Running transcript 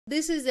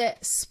this is a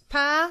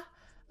Spa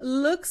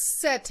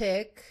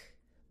LUXETIQUE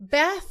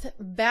bath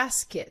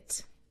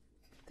basket.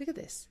 Look at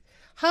this.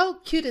 How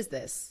cute is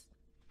this?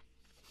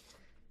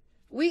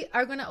 We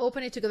are going to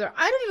open it together.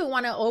 I don't even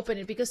want to open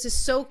it because it's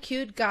so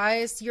cute,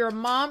 guys. Your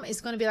mom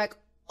is going to be like,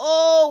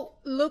 oh,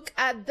 look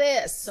at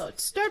this. So to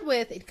start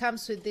with, it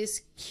comes with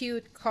this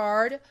cute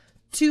card,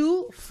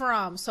 to,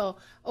 from. So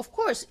of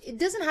course, it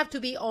doesn't have to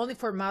be only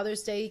for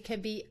Mother's Day. It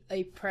can be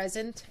a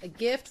present, a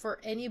gift for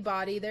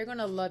anybody. They're going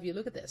to love you.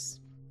 Look at this.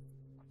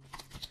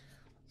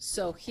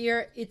 So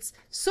here it's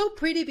so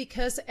pretty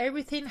because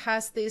everything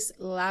has this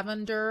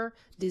lavender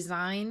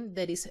design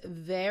that is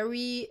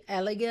very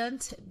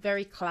elegant,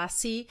 very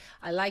classy.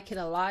 I like it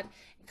a lot.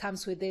 It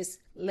comes with this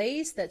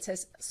lace that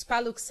says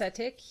Spa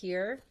LUXETIQUE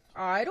here.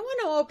 Oh, I don't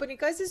want to open it,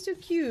 guys. It's too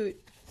cute.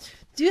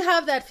 Do you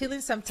have that feeling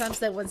sometimes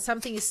that when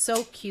something is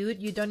so cute,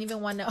 you don't even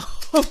want to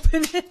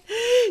open it?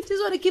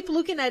 Just want to keep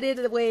looking at it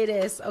the way it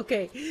is.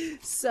 Okay,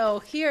 so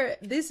here,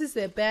 this is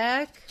the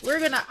back.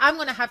 I'm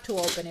gonna have to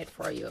open it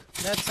for you.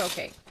 That's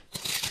okay.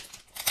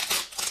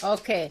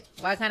 Okay,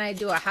 what can I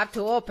do? I have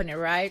to open it,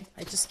 right?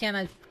 I just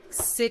cannot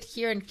sit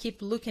here and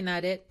keep looking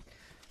at it.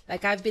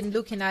 Like I've been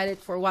looking at it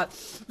for what?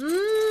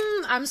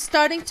 I'm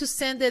starting to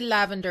scent the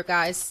lavender,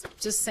 guys.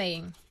 Just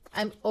saying.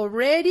 I'm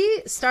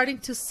already starting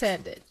to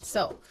scent it.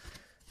 So,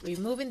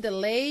 removing the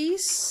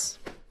lace.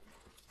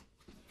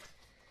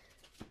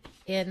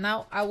 And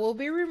now I will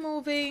be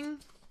removing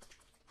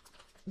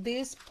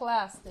this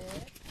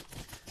plastic.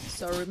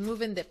 So,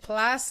 removing the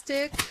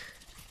plastic.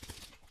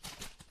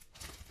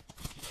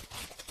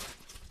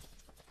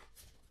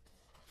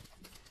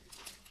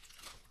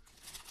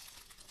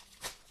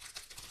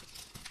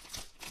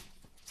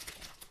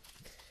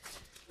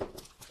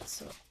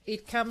 So,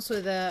 it comes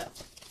with a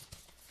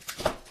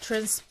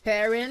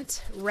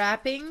transparent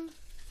wrapping.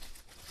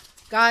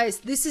 Guys,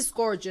 this is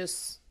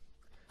gorgeous.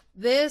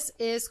 This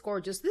is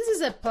gorgeous. This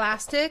is a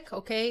plastic,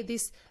 okay?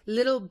 This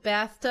little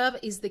bathtub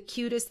is the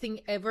cutest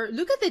thing ever.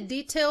 Look at the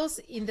details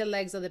in the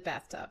legs of the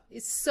bathtub.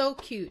 It's so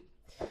cute.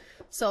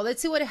 So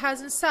let's see what it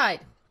has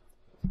inside.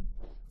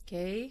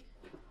 Okay.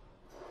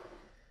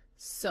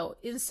 So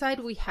inside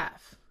we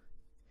have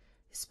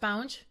a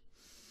sponge.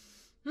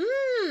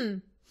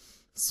 It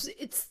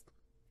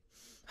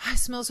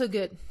smells so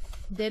good.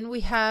 Then we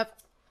have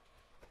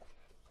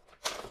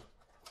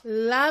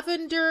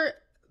lavender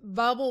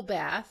bubble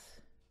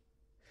bath.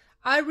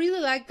 I really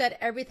like that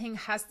everything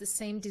has the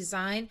same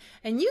design,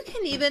 and you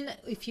can even,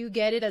 if you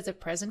get it as a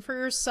present for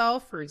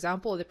yourself, for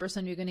example, the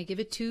person you're going to give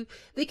it to,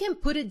 they can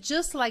put it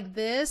just like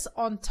this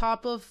on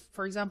top of,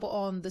 for example,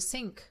 on the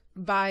sink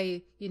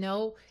by, you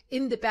know,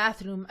 in the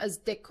bathroom as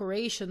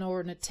decoration, or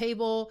on a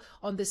table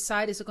on the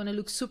side. It's going to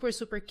look super,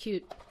 super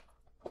cute.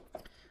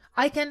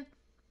 I can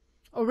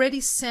already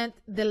scent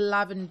the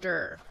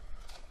lavender.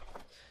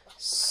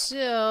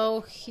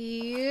 So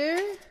here,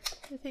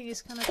 I think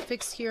it's kind of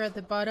fixed here at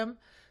the bottom.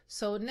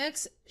 So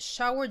next,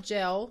 shower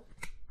gel.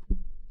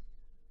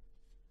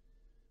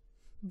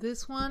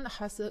 This one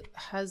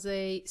has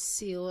a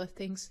seal, I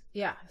think.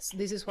 Yeah, so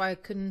this is why I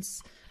couldn't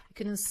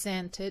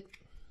scent it.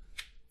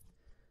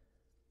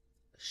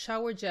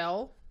 Shower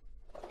gel,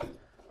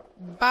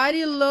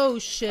 body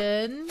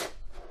lotion.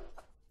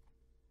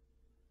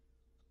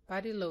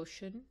 Body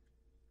lotion.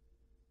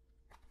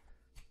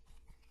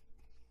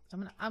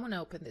 I'm gonna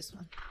open this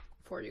one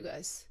for you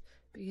guys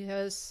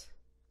because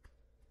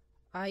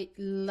I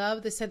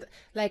love the scent.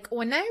 Like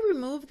when I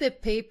removed the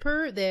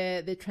paper,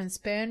 the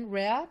transparent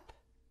wrap,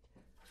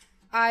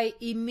 I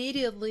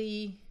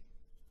immediately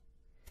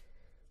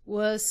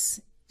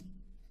was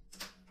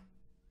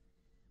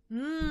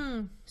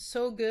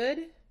so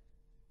good.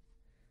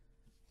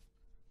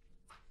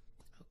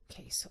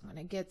 Okay, so I'm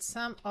gonna get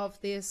some of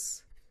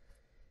this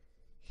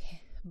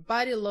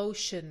body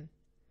lotion,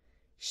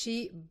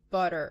 shea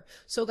butter.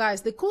 So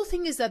guys, the cool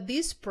thing is that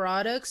these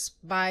products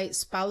by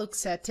Spa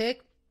LUXETIQUE,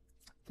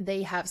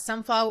 they have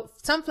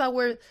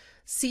sunflower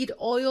seed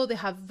oil, they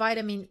have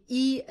vitamin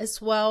E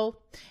as well,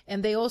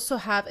 and they also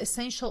have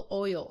essential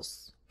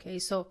oils. Okay,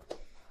 so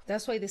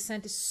that's why the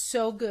scent is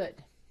so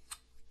good.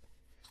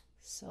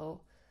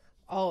 So,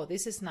 oh,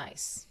 this is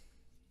nice.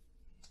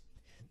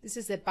 This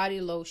is the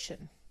body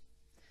lotion.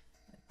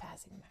 I'm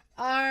passing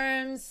my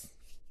arms.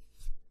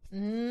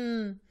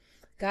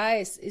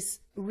 Guys, it's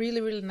really,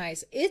 really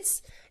nice.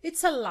 It's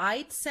a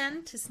light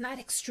scent. It's not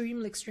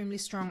extremely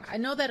strong. I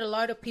know that a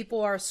lot of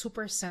people are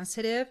super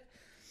sensitive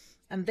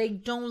and they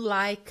don't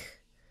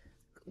like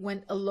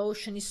when a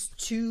lotion is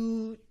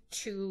too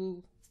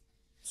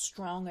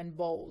strong and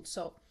bold.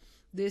 So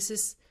this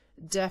is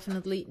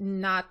definitely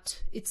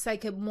not. It's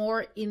like a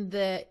more in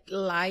the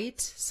light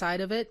side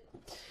of it.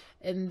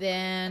 And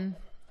then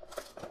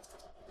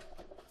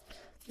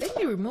let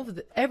me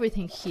remove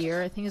everything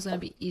here. I think it's going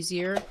to be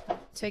easier.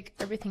 Take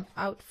everything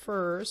out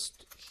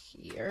first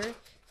here.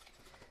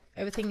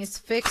 Everything is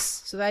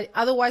fixed so that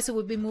otherwise it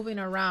would be moving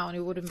around. It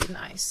wouldn't be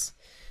nice.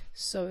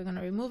 So we're going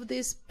to remove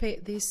this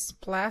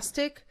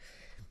plastic.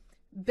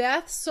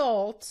 Bath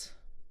salt.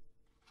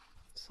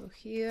 So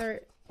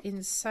here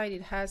inside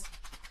it has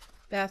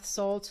bath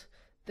salt.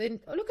 Then,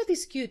 oh, look at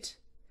this cute.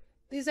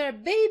 These are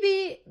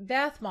baby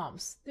bath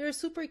bombs. They're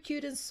super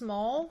cute and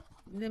small.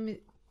 Let me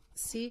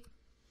see.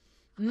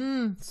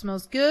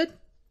 Smells good.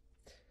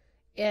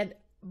 And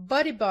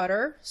body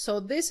butter. So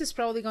this is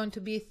probably going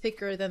to be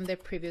thicker than the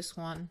previous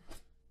one.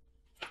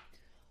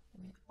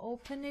 Let me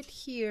open it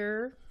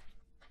here.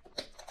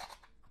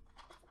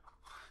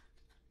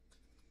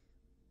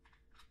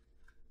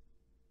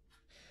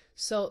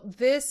 So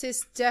this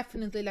is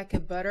definitely like a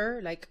butter,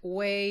 like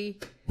way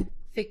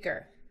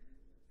thicker.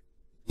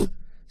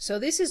 So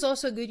this is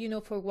also good, you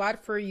know, for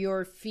what? For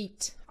your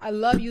feet. I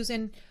love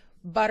using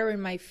butter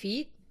in my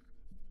feet.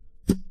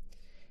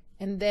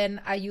 And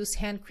then I use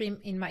hand cream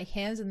in my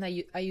hands, and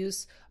I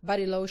use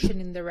body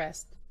lotion in the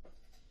rest.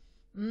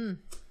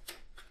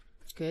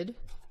 Good.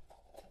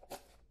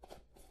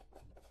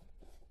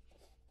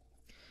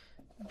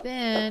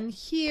 Then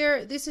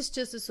here, this is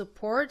just a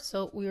support,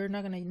 so we're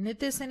not going to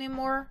knit this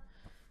anymore.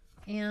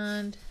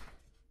 And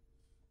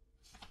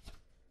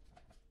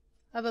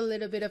I have a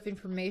little bit of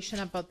information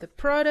about the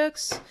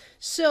products.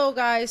 So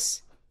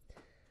guys,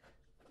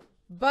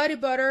 body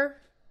butter,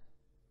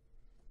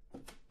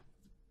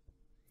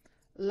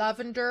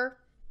 lavender,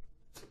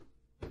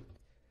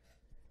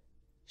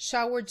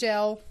 shower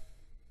gel,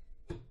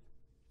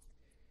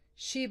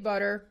 shea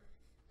butter,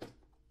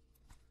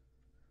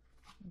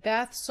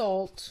 bath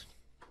salt,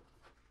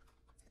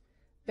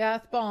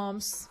 bath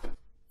bombs,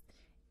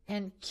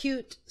 and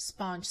cute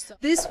sponge. So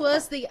this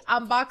was the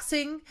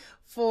unboxing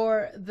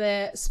for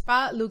the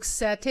Spa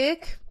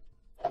LUXETIQUE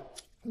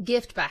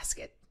gift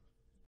basket.